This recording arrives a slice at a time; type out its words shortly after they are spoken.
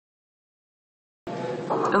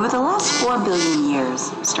Over the last 4 billion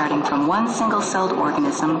years, starting from one single-celled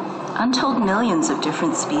organism, untold millions of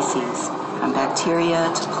different species, from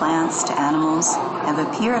bacteria to plants to animals, have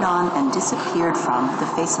appeared on and disappeared from the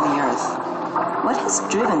face of the earth. What has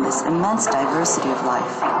driven this immense diversity of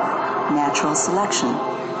life? Natural selection.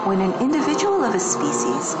 When an individual of a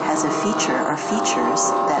species has a feature or features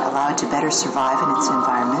that allow it to better survive in its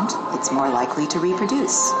environment, it's more likely to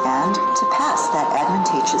reproduce and to pass that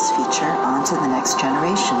advantageous feature on to the next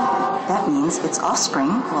generation. That means its offspring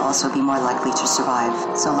will also be more likely to survive,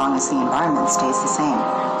 so long as the environment stays the same.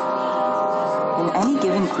 In any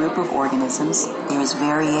given group of organisms, there is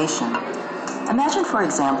variation. Imagine, for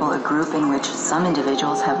example, a group in which some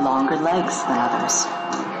individuals have longer legs than others.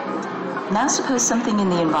 Now suppose something in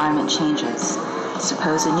the environment changes.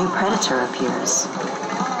 Suppose a new predator appears.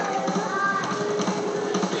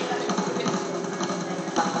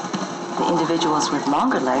 The individuals with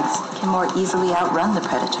longer legs can more easily outrun the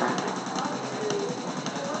predator.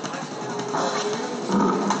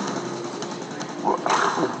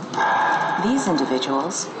 These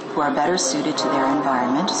individuals, who are better suited to their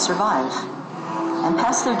environment, survive and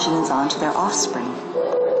pass their genes on to their offspring.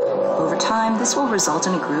 Over time, this will result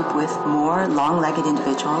in a group with more long-legged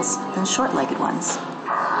individuals than short-legged ones.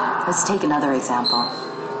 Let's take another example.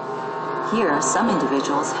 Here, some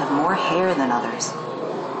individuals have more hair than others.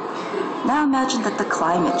 Now imagine that the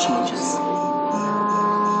climate changes.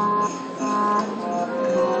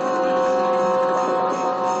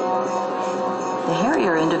 The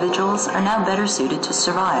hairier individuals are now better suited to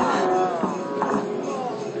survive.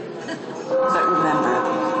 But remember,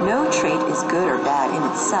 no trait is good or bad in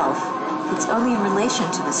itself. It's only in relation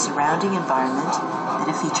to the surrounding environment that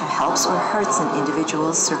a feature helps or hurts an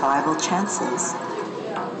individual's survival chances.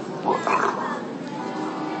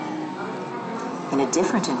 In a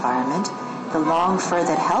different environment, the long fur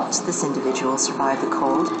that helped this individual survive the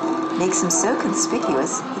cold makes him so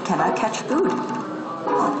conspicuous he cannot catch food.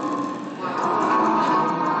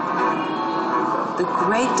 The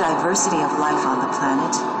great diversity of life on the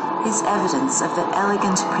planet is evidence of the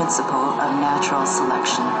elegant principle of natural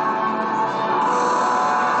selection.